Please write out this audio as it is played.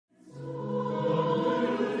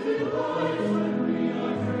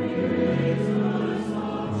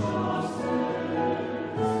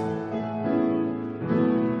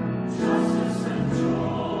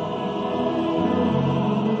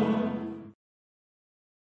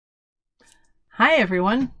Hi,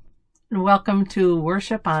 everyone, and welcome to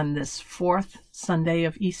worship on this fourth Sunday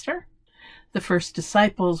of Easter. The first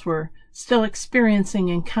disciples were still experiencing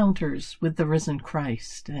encounters with the risen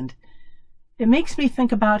Christ, and it makes me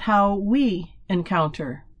think about how we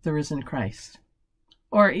encounter the risen Christ,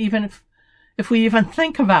 or even if we even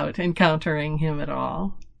think about encountering him at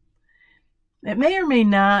all. It may or may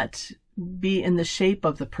not be in the shape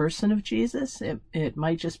of the person of Jesus. It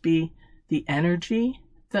might just be the energy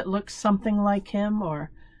that looks something like him, or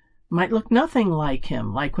might look nothing like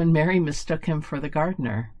him, like when Mary mistook him for the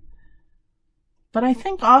gardener. But I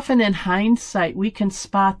think often in hindsight we can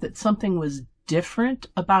spot that something was different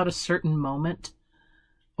about a certain moment,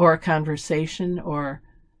 or a conversation, or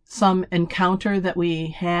some encounter that we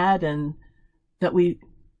had, and that we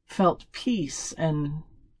felt peace and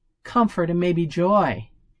comfort and maybe joy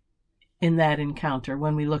in that encounter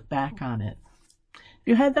when we look back on it. Have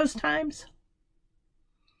you had those times?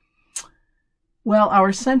 Well,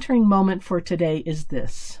 our centering moment for today is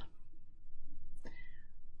this.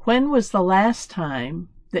 When was the last time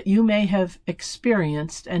that you may have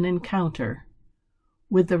experienced an encounter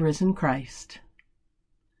with the risen Christ?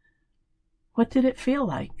 What did it feel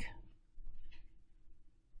like?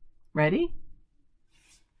 Ready?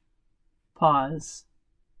 Pause.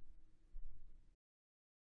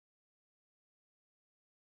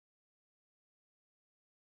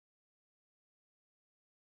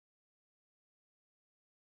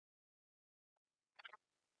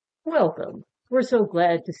 Welcome. We're so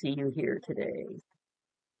glad to see you here today.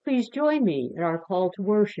 Please join me in our call to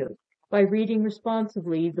worship by reading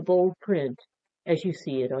responsively the bold print as you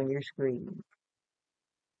see it on your screen.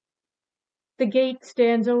 The gate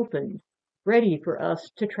stands open, ready for us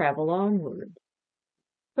to travel onward.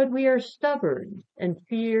 But we are stubborn and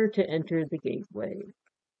fear to enter the gateway.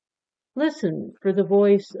 Listen for the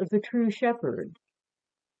voice of the true shepherd.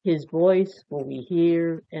 His voice will we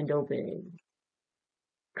hear and obey.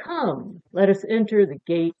 Come, let us enter the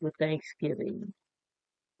gate with thanksgiving.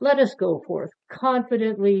 Let us go forth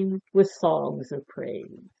confidently with songs of praise.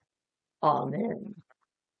 Amen.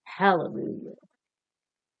 Hallelujah.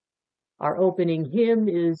 Our opening hymn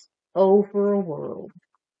is "Oh for a World."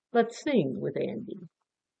 Let's sing with Andy.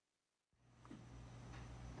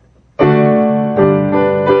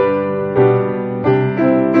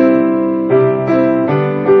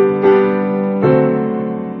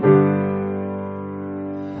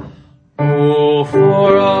 Oh,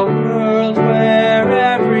 for a world where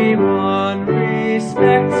everyone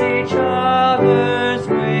respects each other's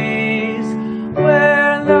ways,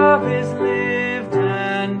 where love is lived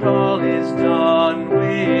and all is done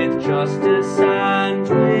with justice and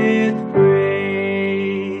with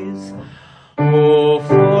praise. Oh,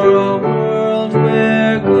 for a world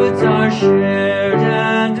where goods are shared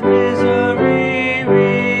and misery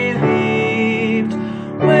relieved,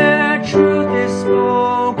 where truth is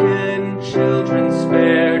spoken, children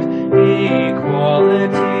spared,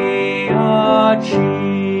 equality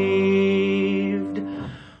achieved.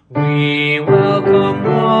 We welcome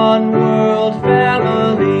one world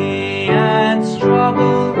family and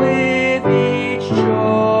struggle with each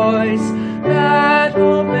choice that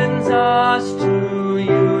opens us to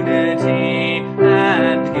unity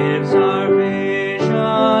and gives our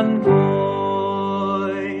vision voice.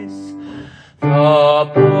 The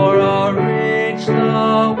poor are rich,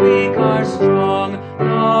 the weak are strong,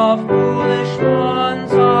 the foolish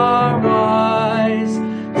ones are wise.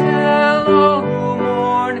 Tell all who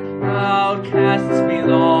mourn, outcasts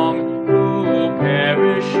belong, who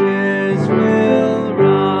perishes will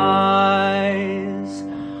rise.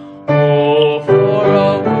 Oh, for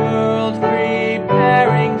a world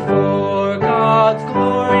preparing for God's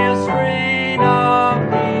glorious reign of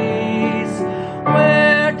peace,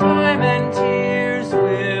 where time and tears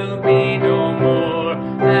will be no more,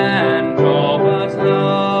 and all but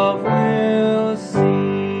love will cease.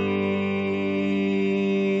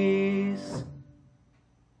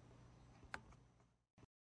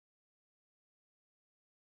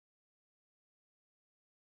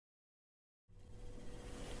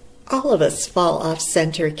 All of us fall off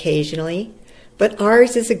center occasionally, but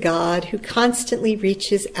ours is a God who constantly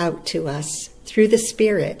reaches out to us through the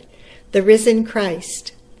Spirit, the risen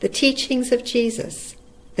Christ, the teachings of Jesus,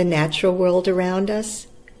 the natural world around us,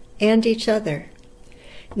 and each other.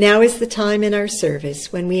 Now is the time in our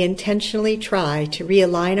service when we intentionally try to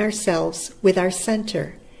realign ourselves with our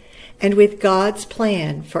center and with God's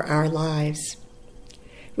plan for our lives.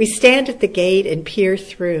 We stand at the gate and peer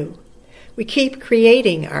through. We keep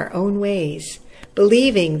creating our own ways,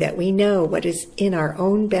 believing that we know what is in our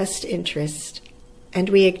own best interest, and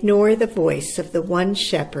we ignore the voice of the one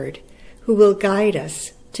shepherd who will guide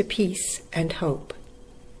us to peace and hope.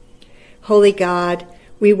 Holy God,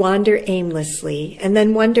 we wander aimlessly and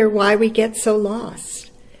then wonder why we get so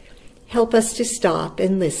lost. Help us to stop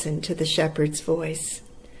and listen to the shepherd's voice.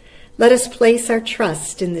 Let us place our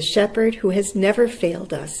trust in the shepherd who has never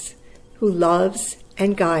failed us, who loves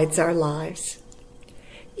and guides our lives.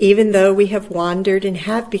 Even though we have wandered and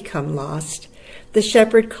have become lost, the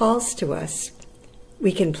shepherd calls to us.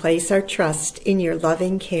 We can place our trust in your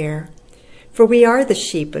loving care, for we are the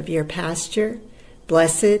sheep of your pasture,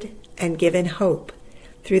 blessed and given hope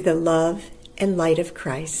through the love and light of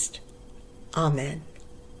Christ. Amen.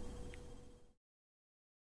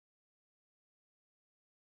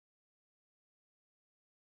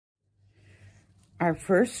 Our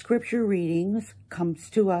first scripture readings comes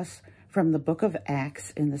to us from the book of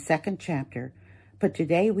Acts in the 2nd chapter, but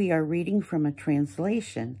today we are reading from a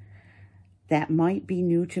translation that might be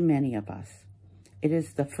new to many of us. It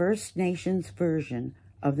is the First Nations version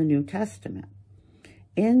of the New Testament.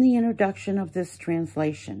 In the introduction of this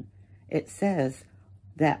translation, it says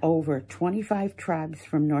that over 25 tribes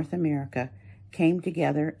from North America came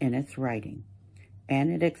together in its writing,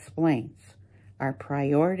 and it explains, our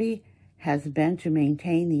priority has been to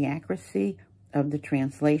maintain the accuracy of the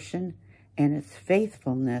translation and its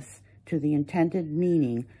faithfulness to the intended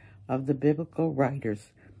meaning of the biblical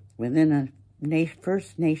writers within a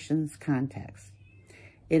First Nations context.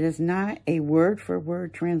 It is not a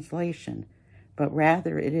word-for-word translation, but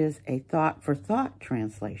rather it is a thought-for-thought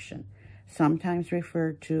translation, sometimes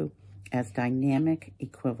referred to as dynamic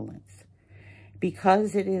equivalence.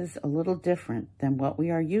 Because it is a little different than what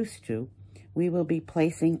we are used to, we will be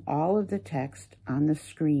placing all of the text on the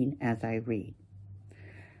screen as I read.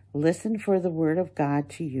 Listen for the word of God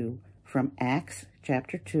to you from Acts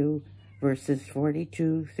chapter 2, verses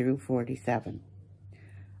 42 through 47.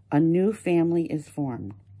 A new family is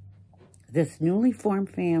formed. This newly formed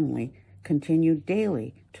family continued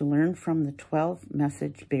daily to learn from the 12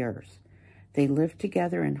 message bearers. They lived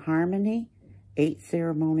together in harmony, ate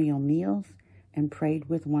ceremonial meals, and prayed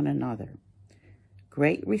with one another.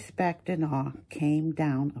 Great respect and awe came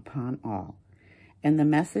down upon all, and the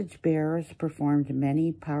message bearers performed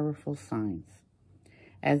many powerful signs.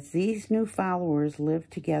 As these new followers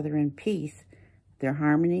lived together in peace, their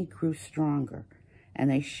harmony grew stronger, and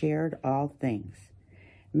they shared all things.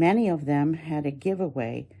 Many of them had a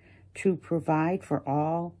giveaway to provide for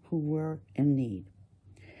all who were in need.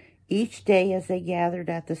 Each day as they gathered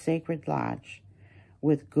at the sacred lodge,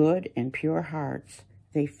 with good and pure hearts,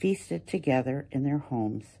 they feasted together in their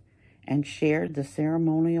homes and shared the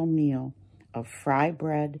ceremonial meal of fry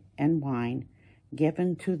bread and wine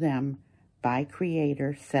given to them by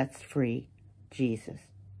Creator sets free, Jesus.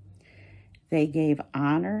 They gave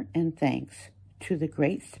honor and thanks to the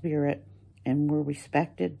Great Spirit and were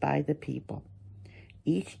respected by the people.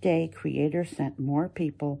 Each day, Creator sent more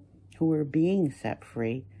people who were being set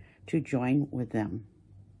free to join with them.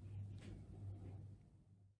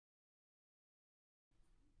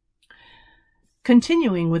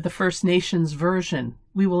 Continuing with the First Nations version,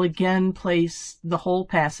 we will again place the whole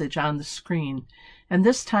passage on the screen, and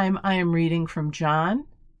this time I am reading from John,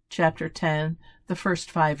 chapter 10, the first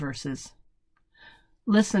 5 verses.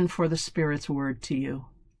 Listen for the Spirit's word to you.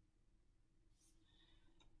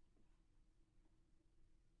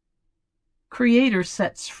 Creator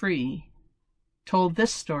sets free told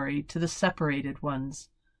this story to the separated ones,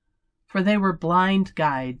 for they were blind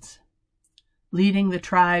guides, leading the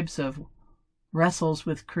tribes of wrestles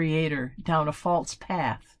with Creator down a false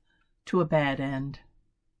path to a bad end.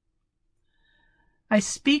 I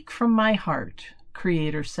speak from my heart,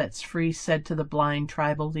 Creator sets free said to the blind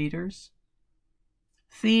tribal leaders.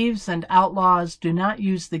 Thieves and outlaws do not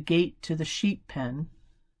use the gate to the sheep pen,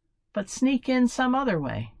 but sneak in some other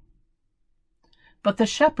way. But the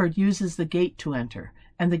shepherd uses the gate to enter,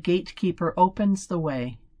 and the gatekeeper opens the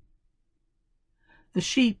way. The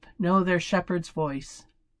sheep know their shepherd's voice,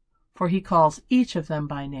 for he calls each of them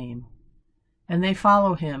by name, and they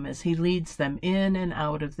follow him as he leads them in and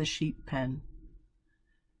out of the sheep pen.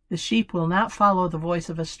 The sheep will not follow the voice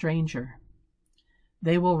of a stranger.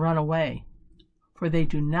 They will run away, for they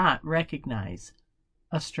do not recognize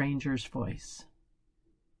a stranger's voice.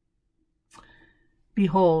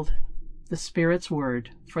 Behold, the Spirit's word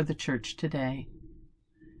for the church today.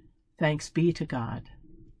 Thanks be to God.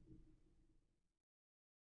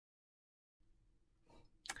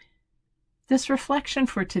 This reflection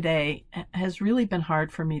for today has really been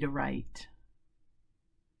hard for me to write.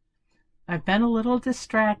 I've been a little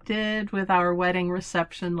distracted with our wedding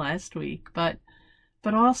reception last week, but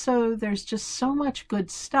also there's just so much good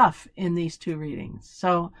stuff in these two readings.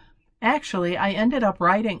 So Actually, I ended up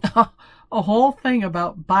writing a whole thing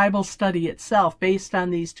about Bible study itself based on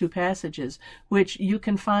these two passages, which you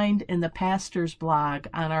can find in the pastor's blog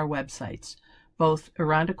on our websites, both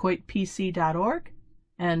irondequoitpc.org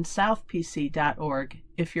and southpc.org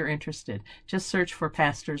if you're interested. Just search for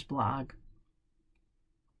pastor's blog.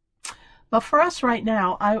 But for us right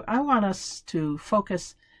now, I want us to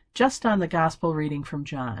focus just on the gospel reading from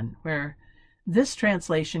John, where this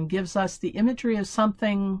translation gives us the imagery of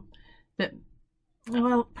something that,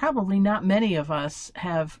 well, probably not many of us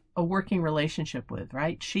have a working relationship with,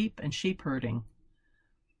 right? Sheep and sheep herding.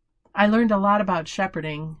 I learned a lot about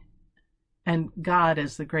shepherding and God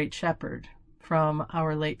as the great shepherd from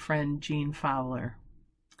our late friend Gene Fowler.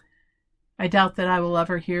 I doubt that I will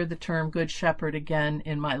ever hear the term Good Shepherd again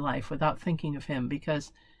in my life without thinking of him,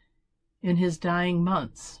 because in his dying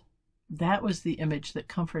months, that was the image that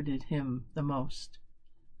comforted him the most.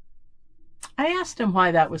 I asked him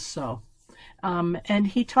why that was so, and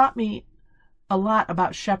he taught me a lot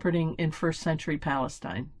about shepherding in first century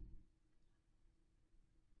Palestine.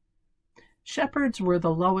 Shepherds were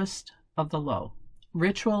the lowest of the low,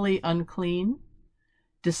 ritually unclean,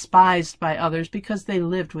 despised by others because they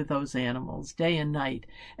lived with those animals day and night,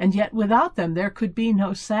 and yet without them there could be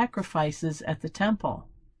no sacrifices at the temple.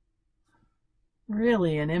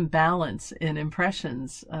 Really an imbalance in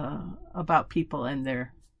impressions about people and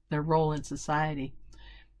their role in society.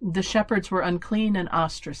 The shepherds were unclean and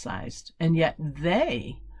ostracized, and yet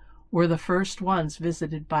they were the first ones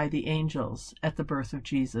visited by the angels at the birth of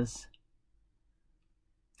Jesus.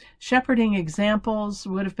 Shepherding examples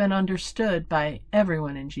would have been understood by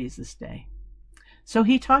everyone in Jesus' day. So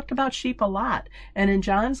he talked about sheep a lot, and in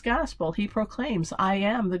John's Gospel he proclaims, "I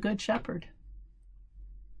am the Good Shepherd."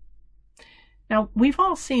 Now, we've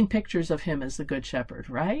all seen pictures of him as the Good Shepherd,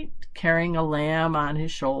 right? Carrying a lamb on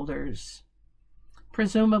his shoulders.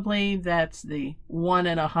 Presumably that's the 1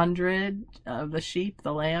 in 100 of the sheep,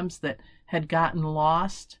 the lambs that had gotten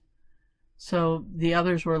lost. So the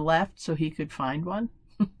others were left so he could find one.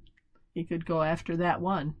 He could go after that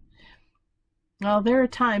one. Well, there are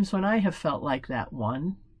times when I have felt like that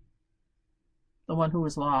one. The one who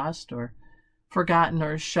was lost or forgotten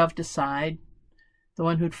or shoved aside. The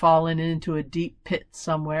one who'd fallen into a deep pit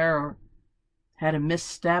somewhere or had a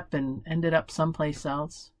misstep and ended up someplace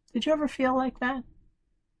else. Did you ever feel like that?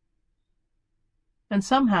 And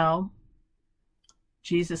somehow,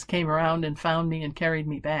 Jesus came around and found me and carried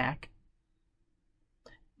me back.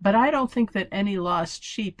 But I don't think that any lost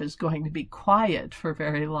sheep is going to be quiet for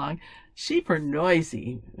very long. Sheep are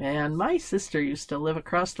noisy, man. My sister used to live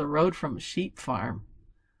across the road from a sheep farm.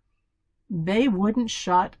 They wouldn't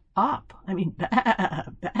shut up. I mean, bah,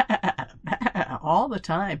 bah, bah, all the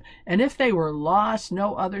time. And if they were lost,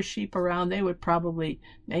 no other sheep around, they would probably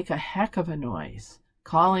make a heck of a noise,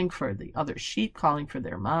 calling for the other sheep, calling for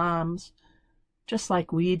their moms, just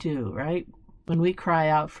like we do, right? When we cry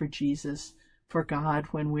out for Jesus, for God,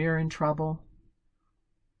 when we're in trouble.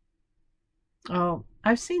 Oh,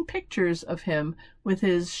 I've seen pictures of him with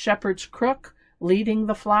his shepherd's crook leading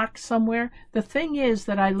the flock somewhere. The thing is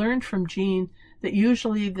that I learned from Gene that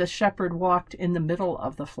usually the shepherd walked in the middle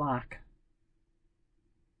of the flock,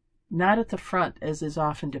 not at the front as is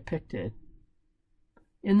often depicted.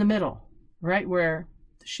 In the middle, right where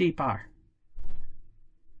the sheep are.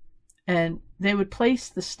 And they would place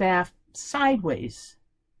the staff sideways,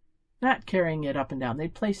 not carrying it up and down.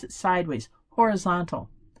 They'd place it sideways, horizontal,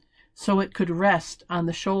 so it could rest on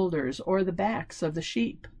the shoulders or the backs of the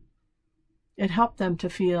sheep. It helped them to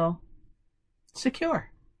feel secure.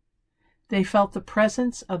 They felt the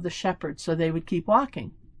presence of the shepherd, so they would keep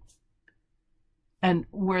walking. And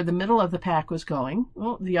where the middle of the pack was going,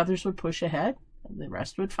 well, the others would push ahead, and the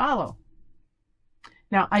rest would follow.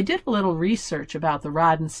 Now, I did a little research about the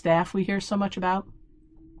rod and staff we hear so much about.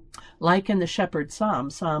 Like in the shepherd's psalm,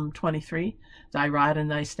 Psalm 23, "Thy rod and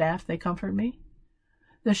thy staff, they comfort me."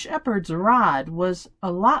 The shepherd's rod was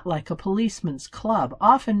a lot like a policeman's club,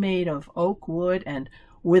 often made of oak wood and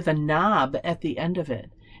with a knob at the end of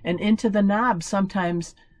it. And into the knob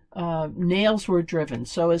sometimes nails were driven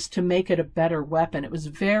so as to make it a better weapon. It was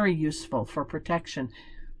very useful for protection.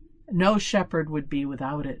 No shepherd would be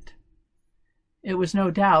without it. It was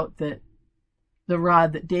no doubt that the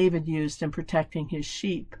rod that David used in protecting his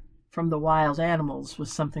sheep from the wild animals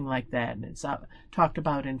was something like that. And it's talked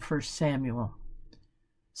about in 1 Samuel.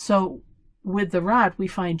 So with the rod, we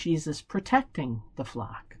find Jesus protecting the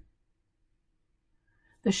flock.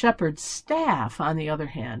 The shepherd's staff, on the other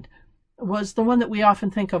hand, was the one that we often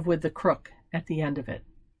think of with the crook at the end of it.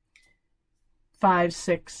 5,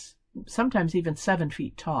 6, sometimes even 7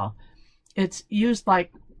 feet tall. It's used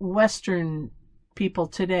like Western people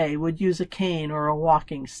today would use a cane or a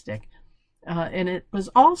walking stick. And it was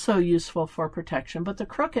also useful for protection, but the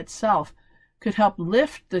crook itself could help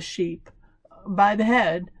lift the sheep by the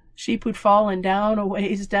head. Sheep would fallen down a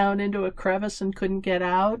ways down into a crevice and couldn't get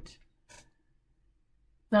out.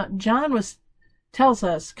 Now, John tells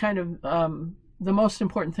us kind of the most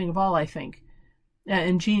important thing of all, I think,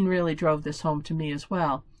 and Jean really drove this home to me as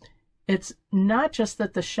well. It's not just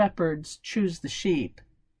that the shepherds choose the sheep.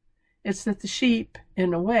 It's that the sheep,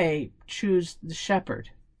 in a way, choose the shepherd.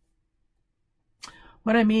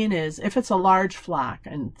 What I mean is, if it's a large flock,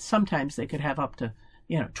 and sometimes they could have up to,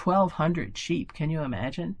 1,200 sheep, can you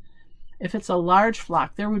imagine? If it's a large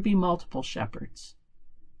flock, there would be multiple shepherds.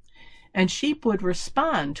 And sheep would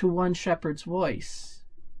respond to one shepherd's voice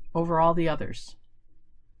over all the others.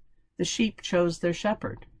 The sheep chose their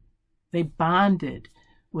shepherd. They bonded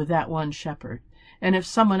with that one shepherd. And if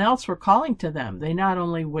someone else were calling to them, they not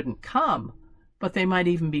only wouldn't come, but they might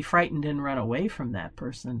even be frightened and run away from that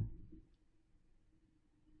person.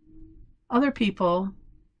 Other people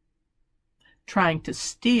trying to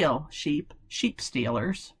steal sheep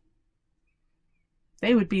stealers,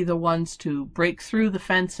 they would be the ones to break through the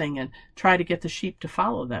fencing and try to get the sheep to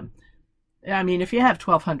follow them. I mean, if you have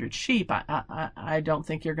 1,200 sheep, I don't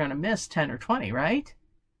think you're going to miss 10 or 20, right?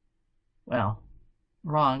 Well,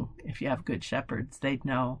 wrong. If you have good shepherds, they'd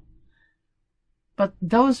know. But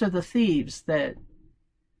those are the thieves that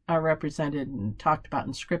are represented and talked about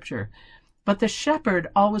in Scripture. But the shepherd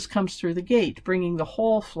always comes through the gate, bringing the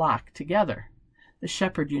whole flock together. The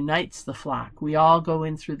shepherd unites the flock. We all go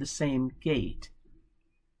in through the same gate.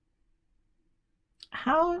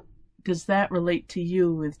 How does that relate to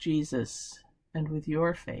you with Jesus and with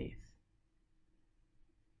your faith?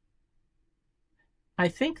 I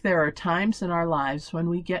think there are times in our lives when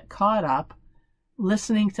we get caught up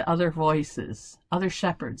listening to other voices, other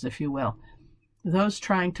shepherds, if you will, those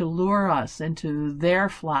trying to lure us into their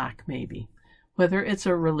flock, maybe, whether it's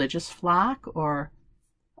a religious flock or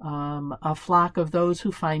a flock of those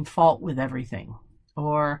who find fault with everything,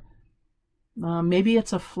 or maybe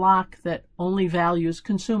it's a flock that only values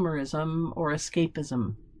consumerism or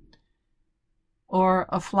escapism, or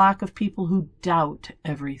a flock of people who doubt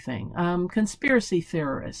everything. Conspiracy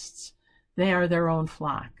theorists, they are their own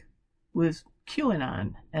flock, with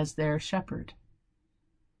QAnon as their shepherd.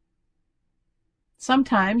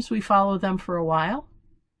 Sometimes we follow them for a while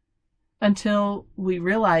until we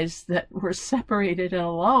realize that we're separated and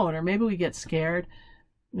alone, or maybe we get scared.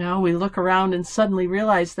 We look around and suddenly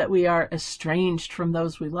realize that we are estranged from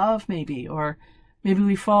those we love, maybe, or maybe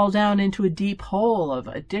we fall down into a deep hole of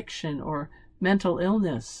addiction or mental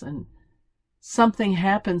illness, and something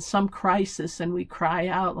happens, some crisis, and we cry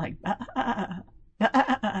out like, bah,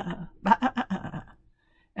 bah, bah.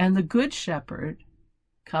 And the Good Shepherd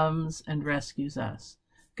comes and rescues us.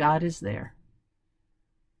 God is there,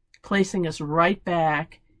 placing us right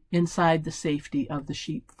back inside the safety of the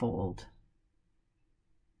sheepfold.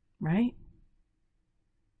 Right?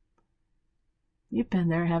 You've been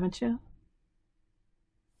there, haven't you?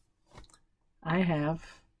 I have.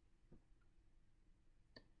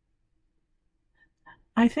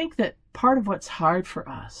 I think that part of what's hard for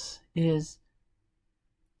us is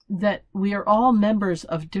that we are all members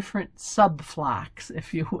of different sub-flocks,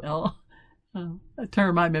 if you will. A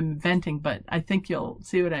term I'm inventing, but I think you'll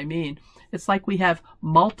see what I mean. It's like we have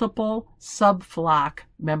multiple sub-flock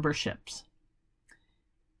memberships.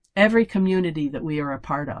 Every community that we are a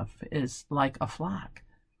part of is like a flock.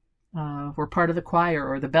 We're part of the choir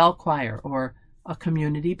or the bell choir or a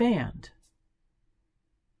community band.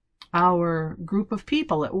 Our group of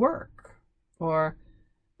people at work or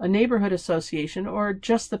a neighborhood association or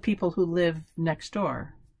just the people who live next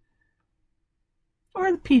door.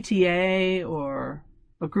 Or the PTA or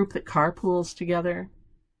a group that carpools together.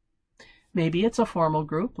 Maybe it's a formal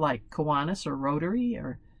group like Kiwanis or Rotary,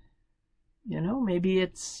 or maybe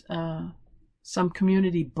it's some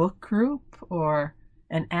community book group or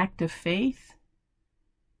an act of faith,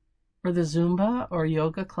 or the Zumba or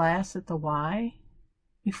yoga class at the Y.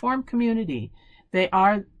 We form community. They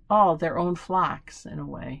are all their own flocks in a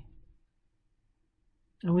way.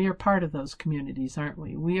 And we are part of those communities, aren't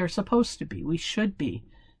we? We are supposed to be. We should be.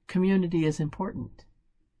 Community is important.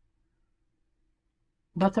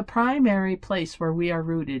 But the primary place where we are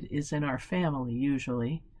rooted is in our family,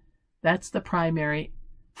 usually. That's the primary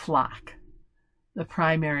flock, the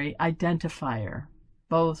primary identifier,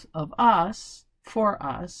 both of us, for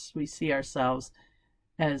us, we see ourselves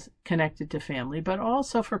as connected to family, but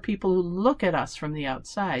also for people who look at us from the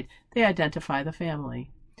outside, they identify the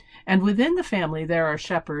family. And within the family, there are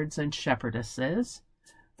shepherds and shepherdesses,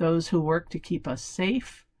 those who work to keep us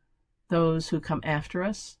safe, those who come after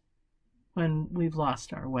us when we've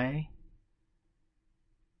lost our way.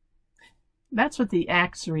 That's what the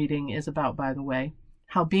Acts reading is about, by the way.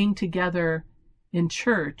 How being together in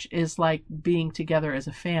church is like being together as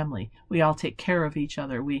a family. We all take care of each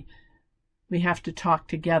other. We have to talk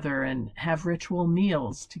together and have ritual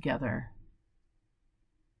meals together.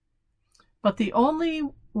 But the only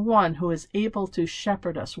one who is able to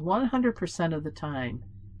shepherd us 100% of the time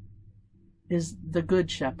is the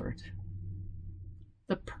Good Shepherd,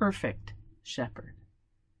 the perfect shepherd,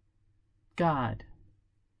 God,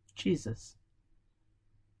 Jesus.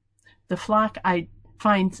 The flock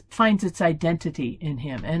finds its identity in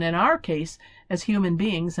him, and in our case, as human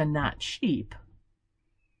beings and not sheep.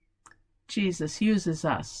 Jesus uses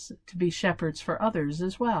us to be shepherds for others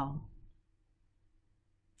as well.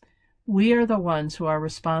 We are the ones who are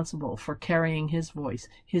responsible for carrying his voice,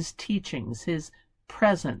 his teachings, his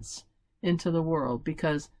presence into the world,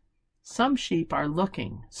 because some sheep are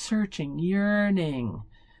looking, searching, yearning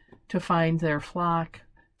to find their flock,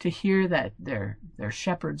 to hear that their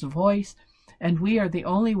shepherd's voice, and we are the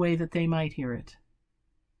only way that they might hear it.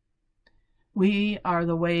 We are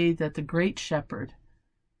the way that the great shepherd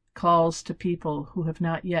calls to people who have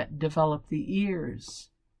not yet developed the ears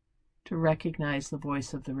to recognize the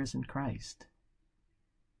voice of the risen Christ.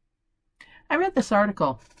 I read this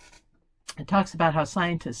article. It talks about how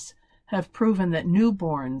scientists have proven that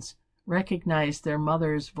newborns recognize their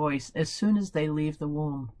mother's voice as soon as they leave the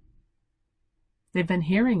womb. They've been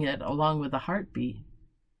hearing it along with the heartbeat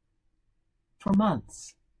for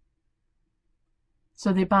months.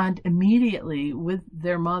 So they bond immediately with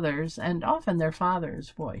their mother's and often their father's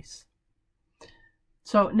voice.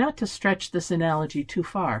 So not to stretch this analogy too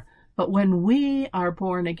far, but when we are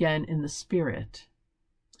born again in the Spirit,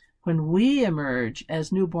 when we emerge as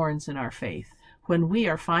newborns in our faith, when we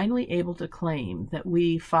are finally able to claim that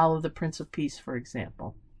we follow the Prince of Peace, for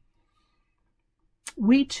example,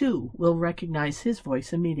 we too will recognize his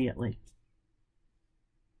voice immediately.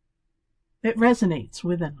 It resonates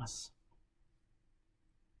within us.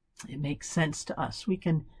 It makes sense to us. We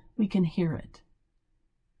can hear it.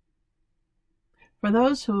 For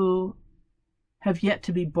those who have yet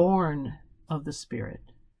to be born of the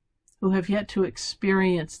Spirit, who have yet to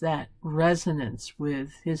experience that resonance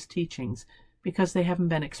with his teachings because they haven't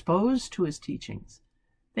been exposed to his teachings,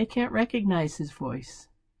 they can't recognize his voice.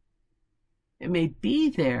 It may be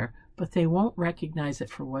there, but they won't recognize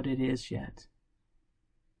it for what it is yet.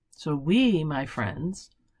 So we, my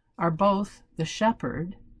friends, are both the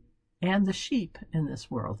shepherd and the sheep in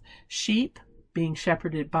this world. Sheep being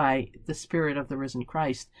shepherded by the Spirit of the risen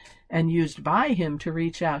Christ and used by him to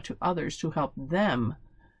reach out to others to help them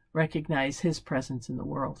recognize his presence in the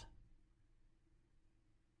world.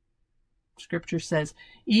 Scripture says,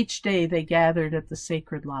 each day they gathered at the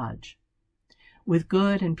sacred lodge. With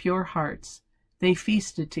good and pure hearts, they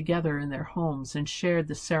feasted together in their homes and shared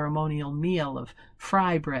the ceremonial meal of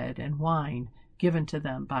fry bread and wine given to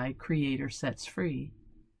them by Creator Sets Free.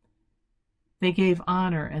 They gave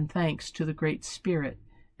honor and thanks to the Great Spirit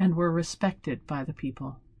and were respected by the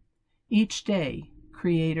people. Each day,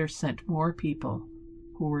 Creator sent more people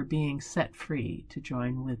who were being set free to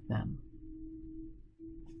join with them.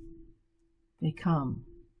 They come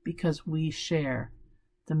because we share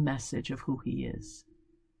the message of who he is.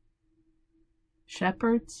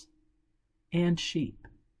 Shepherds and sheep.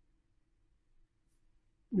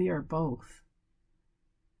 We are both.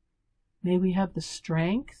 May we have the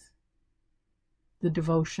strength, the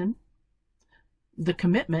devotion, the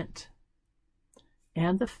commitment,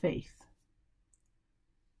 and the faith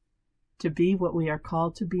to be what we are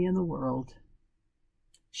called to be in the world,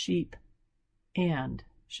 sheep and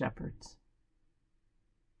shepherds.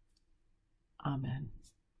 Amen.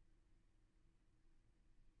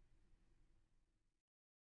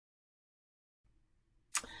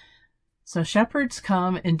 So shepherds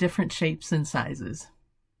come in different shapes and sizes.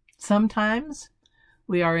 Sometimes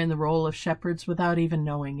we are in the role of shepherds without even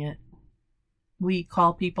knowing it. We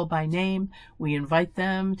call people by name. We invite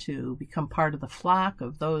them to become part of the flock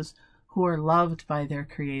of those who are loved by their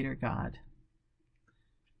Creator God.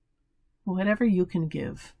 Whatever you can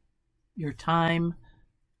give, your time,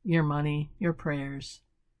 your money, your prayers,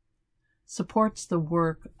 supports the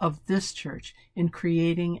work of this church in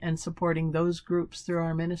creating and supporting those groups through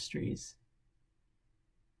our ministries.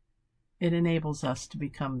 It enables us to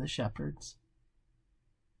become the shepherds.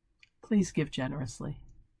 Please give generously.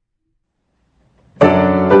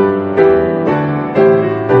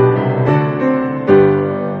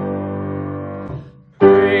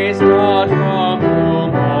 Praise God from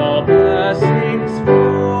whom all blessings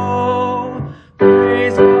flow.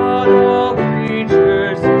 Praise God, all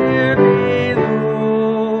creatures here below.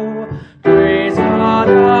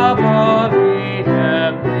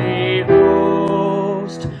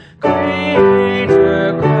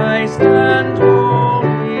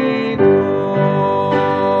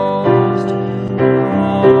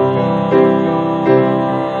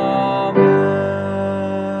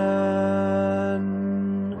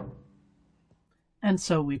 And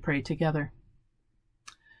so we pray together.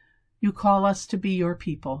 You call us to be your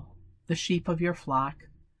people, the sheep of your flock.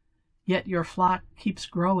 Yet your flock keeps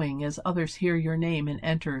growing as others hear your name and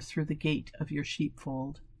enter through the gate of your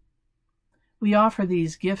sheepfold. We offer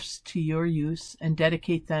these gifts to your use and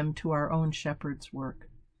dedicate them to our own shepherd's work.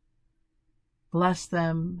 Bless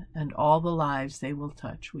them and all the lives they will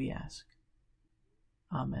touch, we ask.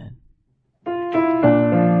 Amen.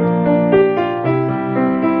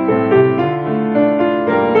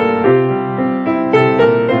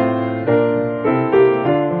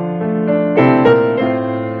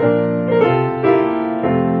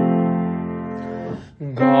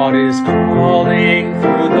 God is calling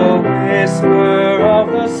through the whisper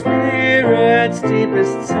of the Spirit's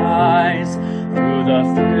deepest sighs, through the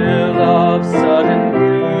thrill of sudden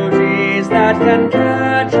beauties that can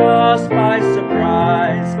catch us by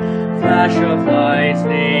surprise. Flash of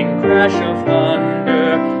lightning, crash of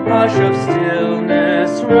thunder, hush of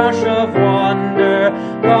stillness, rush of wonder.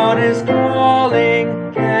 God is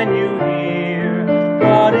calling, can you hear?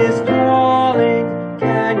 God is calling,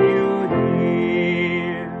 can you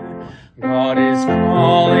hear? God is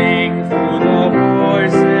calling through the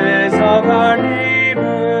voices of our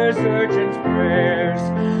neighbors' urgent prayers,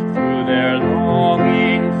 through their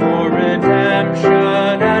longing for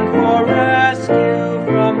redemption and for rescue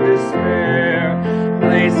from despair.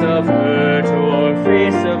 Place of hurt or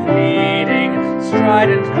face of pleading,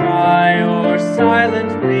 strident cry or silent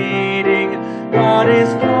pleading. God is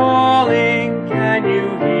calling, can you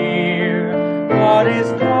hear? God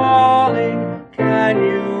is calling, can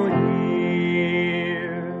you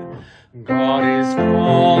hear? God is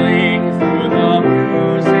calling through the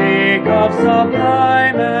music of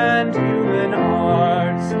sublime and human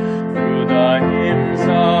hearts, through the hymns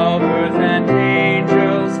of earth and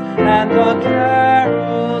angels and the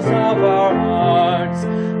carols of our hearts.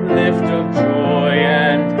 Lift of joy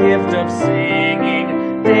and gift of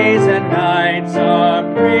singing, days and nights our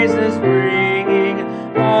praises bringing.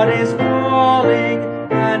 God is calling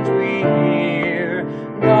and we hear.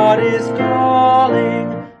 God is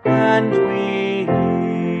calling and we hear.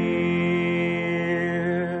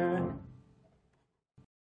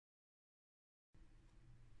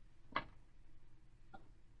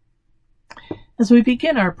 As we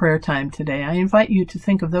begin our prayer time today, I invite you to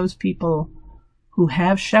think of those people who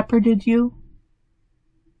have shepherded you,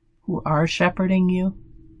 who are shepherding you,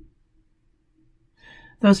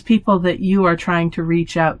 those people that you are trying to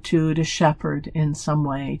reach out to shepherd in some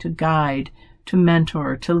way, to guide, to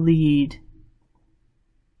mentor, to lead.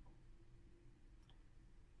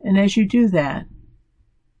 And as you do that,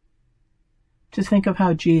 to think of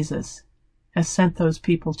how Jesus has sent those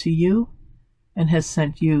people to you and has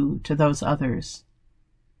sent you to those others,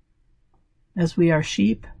 as we are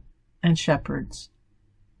sheep and shepherds,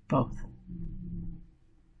 both.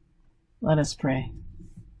 Let us pray.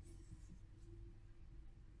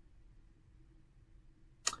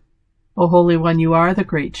 O Holy One, you are the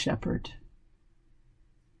great shepherd.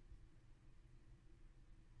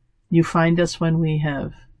 You find us when we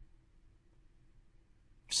have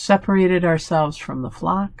separated ourselves from the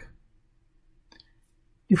flock.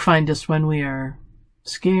 You find us when we are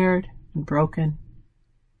scared and broken,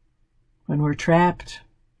 when we're trapped,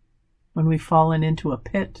 when we've fallen into a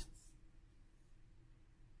pit.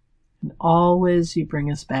 And always you bring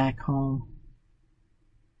us back home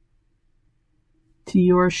to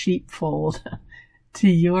your sheepfold, to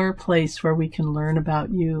your place where we can learn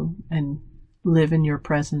about you and live in your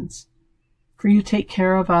presence. For you take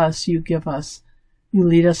care of us, you give us, you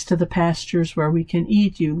lead us to the pastures where we can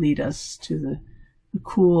eat, you lead us to the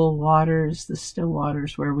cool waters, the still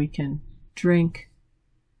waters where we can drink.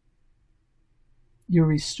 You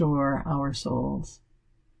restore our souls.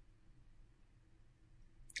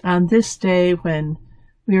 On this day when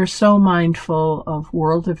we are so mindful of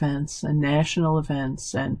world events and national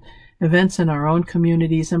events and events in our own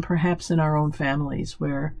communities and perhaps in our own families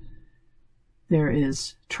where there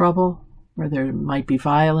is trouble, where there might be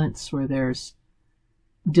violence, where there's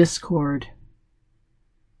discord,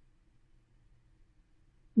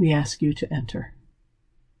 we ask you to enter,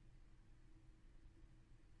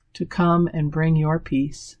 to come and bring your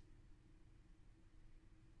peace,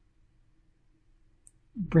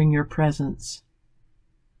 bring your presence.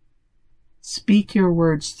 Speak your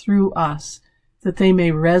words through us that they may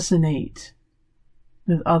resonate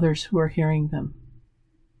with others who are hearing them,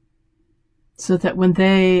 so that when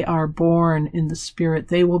they are born in the Spirit,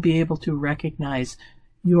 they will be able to recognize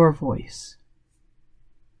your voice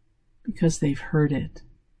because they've heard it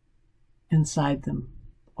inside them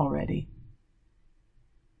already.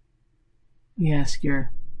 We ask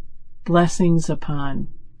your blessings upon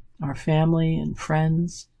our family and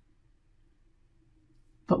friends.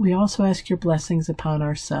 But we also ask your blessings upon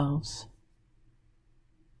ourselves.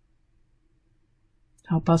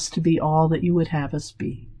 Help us to be all that you would have us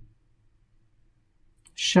be.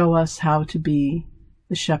 Show us how to be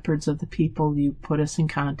the shepherds of the people you put us in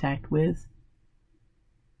contact with.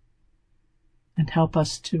 And help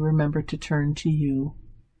us to remember to turn to you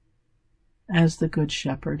as the Good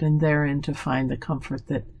Shepherd, and therein to find the comfort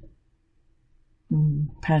that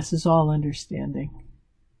passes all understanding.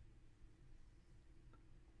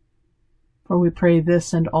 For we pray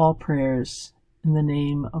this and all prayers in the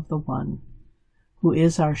name of the one who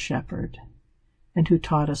is our shepherd, and who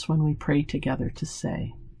taught us when we pray together to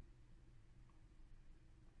say,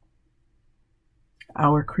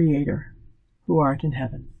 Our Creator, who art in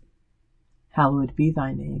heaven, hallowed be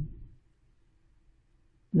thy name.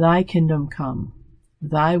 Thy kingdom come,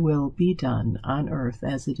 thy will be done on earth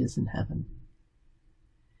as it is in heaven.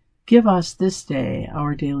 Give us this day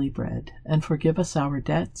our daily bread, and forgive us our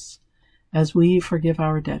debts, as we forgive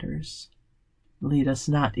our debtors. Lead us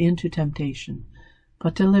not into temptation,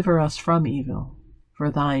 but deliver us from evil.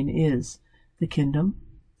 For thine is the kingdom,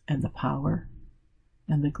 and the power,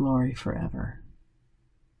 and the glory forever.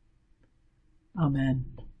 Amen.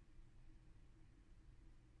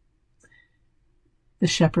 The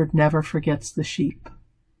shepherd never forgets the sheep.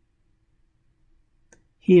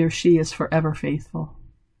 He or she is forever faithful.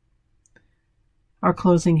 Our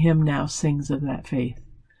closing hymn now sings of that faith.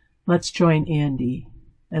 Let's join Andy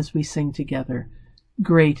as we sing together,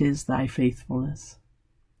 Great is thy faithfulness.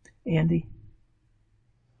 Andy.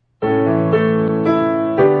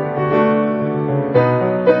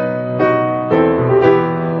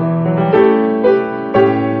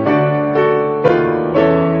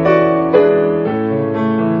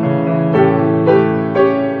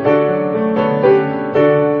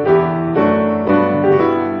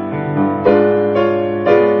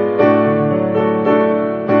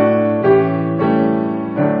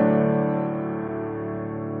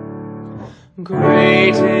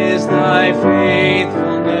 Great is thy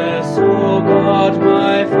faithfulness, O God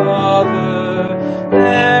my Father.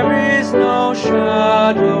 There is no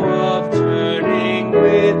shadow of turning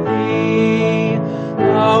with thee.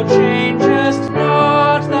 Thou changest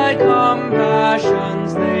not, thy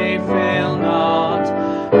compassions they fail not.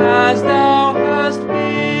 As thou hast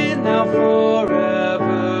been, thou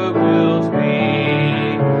forever wilt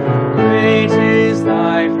be. Great is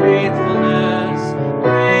thy faithfulness,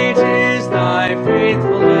 great is thy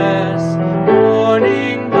faithfulness.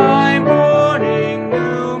 Morning by morning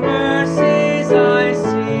new mercies I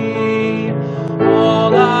see.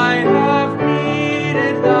 All I have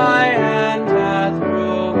needed thy hand hath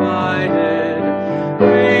provided.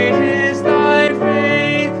 Great is thy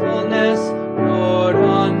faithfulness, Lord,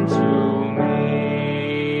 unto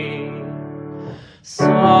me.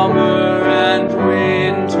 Summer and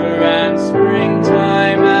winter and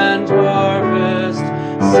springtime and harvest,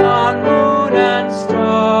 sun, moon, and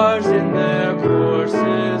stars in their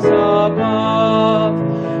courses above,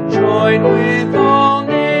 join with all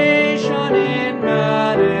nation in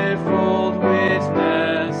manifold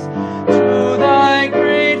witness to thy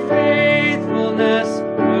great faithfulness,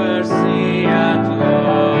 mercy, and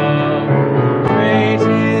love. Great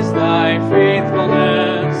is thy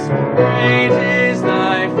faithfulness, great is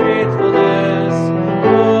thy faithfulness.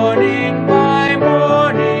 Morning by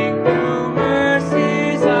morning new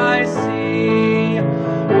mercies I see.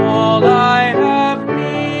 All I have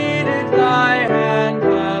needed thy hand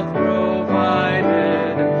hath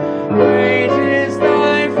provided. Great is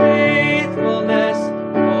thy faithfulness,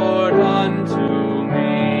 Lord, unto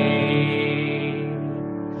me.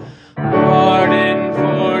 Pardon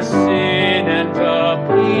for sin and a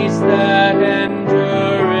peace that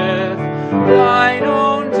endureth, thine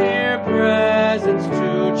own dear presence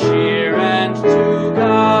to cheer and to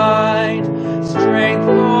guide, strength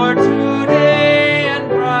for today and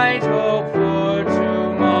bright hope for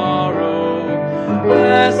tomorrow,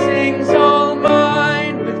 blessings all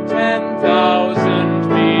mine with 10,000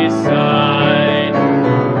 beside.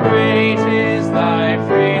 Great is thy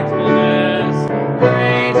faithfulness,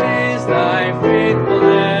 great is thy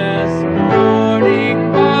faithfulness.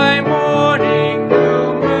 Morning by morning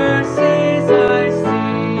new mercies I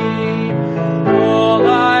see. All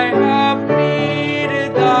I have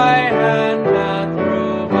needed thy hand hath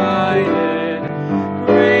provided.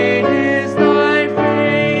 Great is thy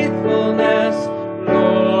faithfulness,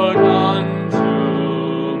 Lord,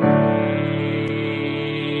 unto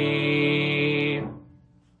me.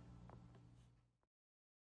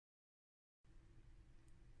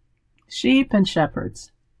 Sheep and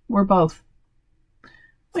shepherds. We're both.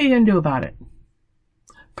 What are you going to do about it?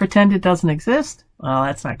 Pretend it doesn't exist? Well,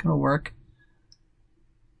 that's not going to work.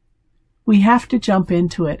 We have to jump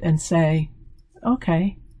into it and say,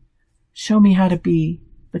 okay, show me how to be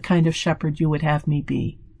the kind of shepherd you would have me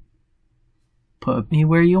be. Put me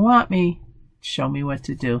where you want me. Show me what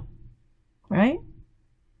to do. Right?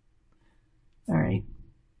 All right.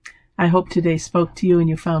 I hope today spoke to you and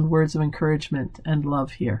you found words of encouragement and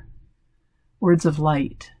love here. Words of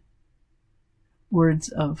light. Words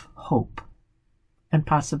of hope and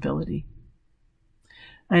possibility.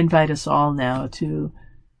 I invite us all now to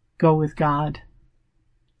go with God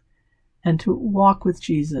and to walk with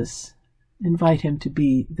Jesus. Invite him to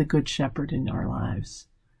be the good shepherd in our lives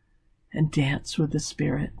and dance with the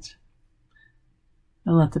Spirit.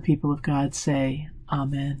 And let the people of God say,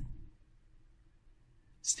 Amen.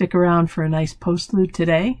 Stick around for a nice postlude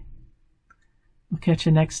today. We'll catch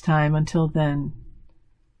you next time. Until then,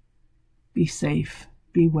 be safe,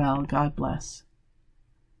 be well, God bless.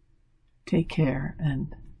 Take care,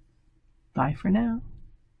 and bye for now.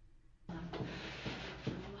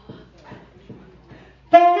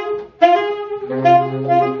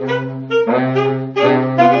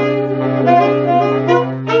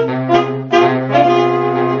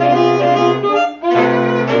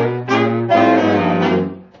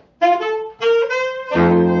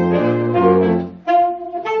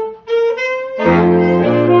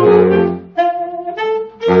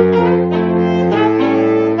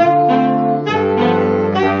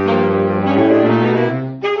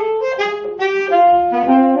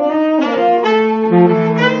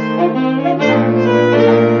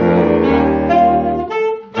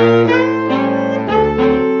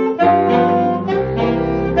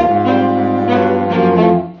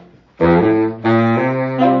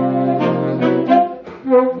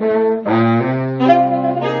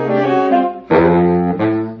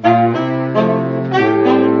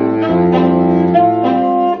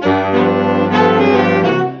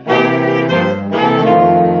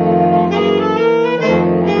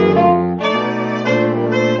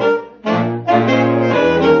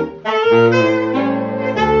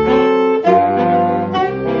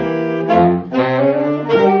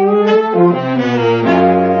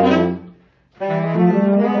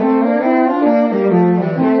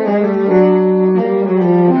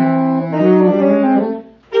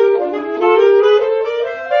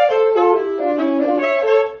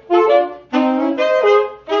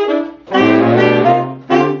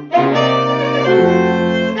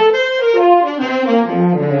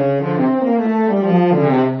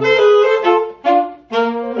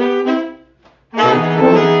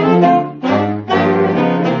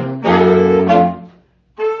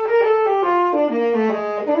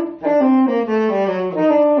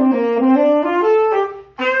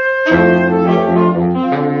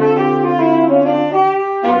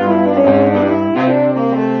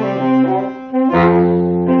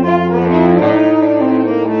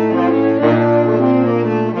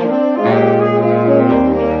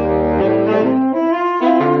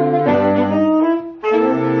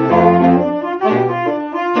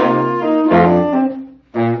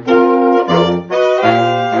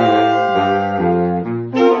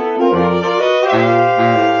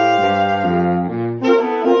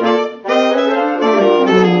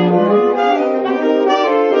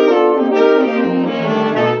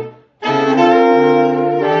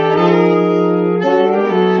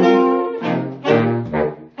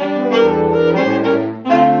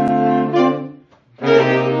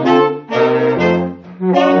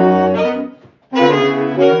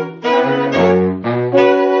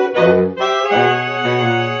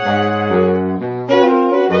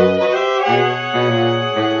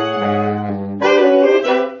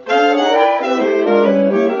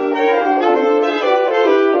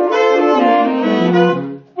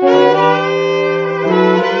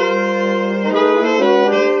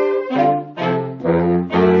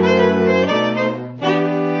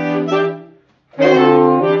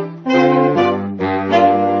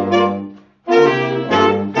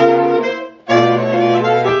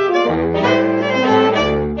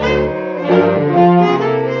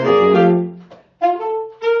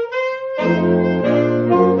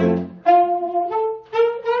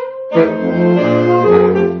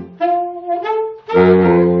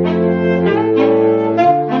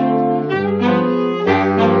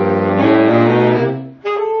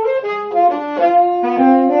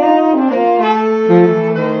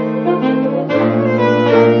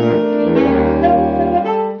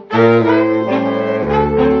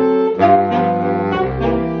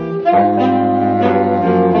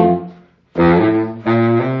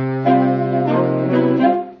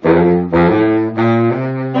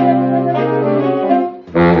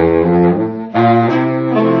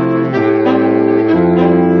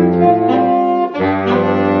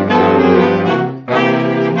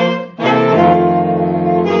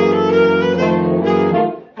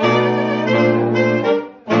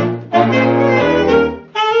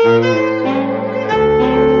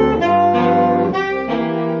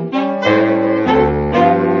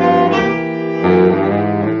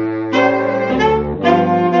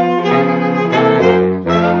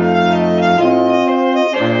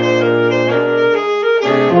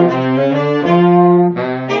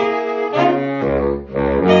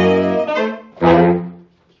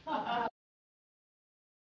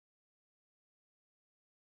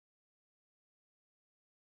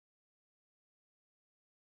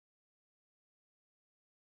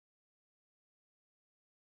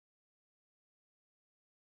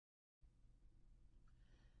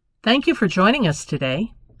 Thank you for joining us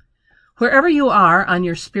today. Wherever you are on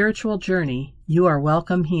your spiritual journey, you are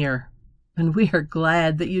welcome here, and we are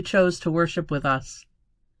glad that you chose to worship with us.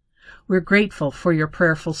 We're grateful for your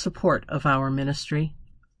prayerful support of our ministry.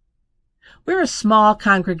 We're a small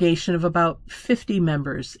congregation of about 50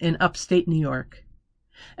 members in upstate New York,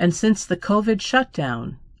 and since the COVID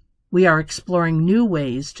shutdown, we are exploring new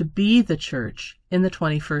ways to be the church in the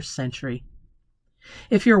 21st century.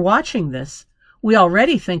 If you're watching this, we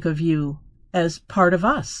already think of you as part of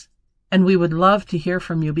us, and we would love to hear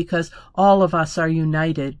from you because all of us are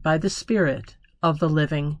united by the Spirit of the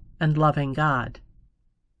living and loving God.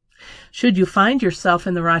 Should you find yourself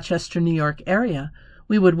in the Rochester, New York area,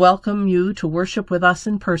 we would welcome you to worship with us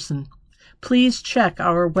in person. Please check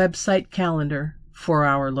our website calendar for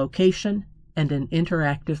our location and an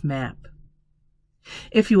interactive map.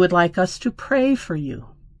 If you would like us to pray for you,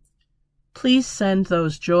 please send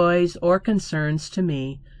those joys or concerns to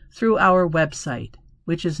me through our website,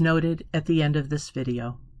 which is noted at the end of this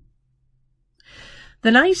video.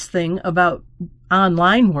 The nice thing about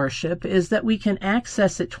online worship is that we can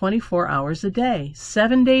access it 24 hours a day,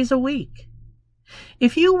 7 days a week.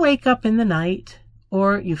 If you wake up in the night,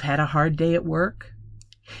 or you've had a hard day at work,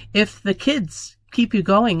 if the kids keep you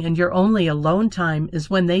going and your only alone time is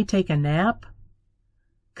when they take a nap,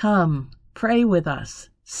 come, pray with us,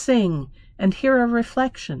 sing, and hear a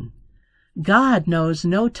reflection. God knows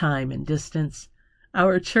no time and distance.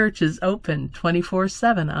 Our church is open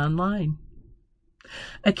 24/7 online.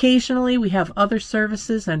 Occasionally, we have other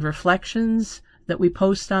services and reflections that we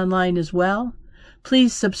post online as well.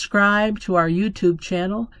 Please subscribe to our YouTube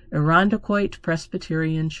channel, Irondequoit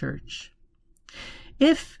Presbyterian Church.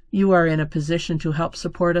 If you are in a position to help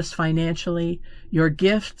support us financially, your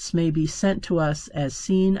gifts may be sent to us as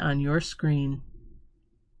seen on your screen.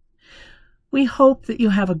 We hope that you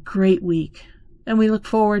have a great week, and we look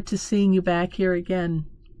forward to seeing you back here again.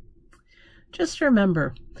 Just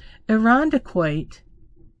remember, Irondequoit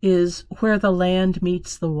is where the land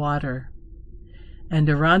meets the water, and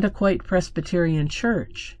Irondequoit Presbyterian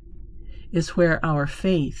Church is where our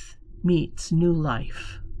faith meets new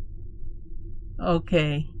life.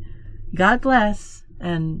 Okay, God bless,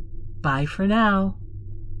 and bye for now.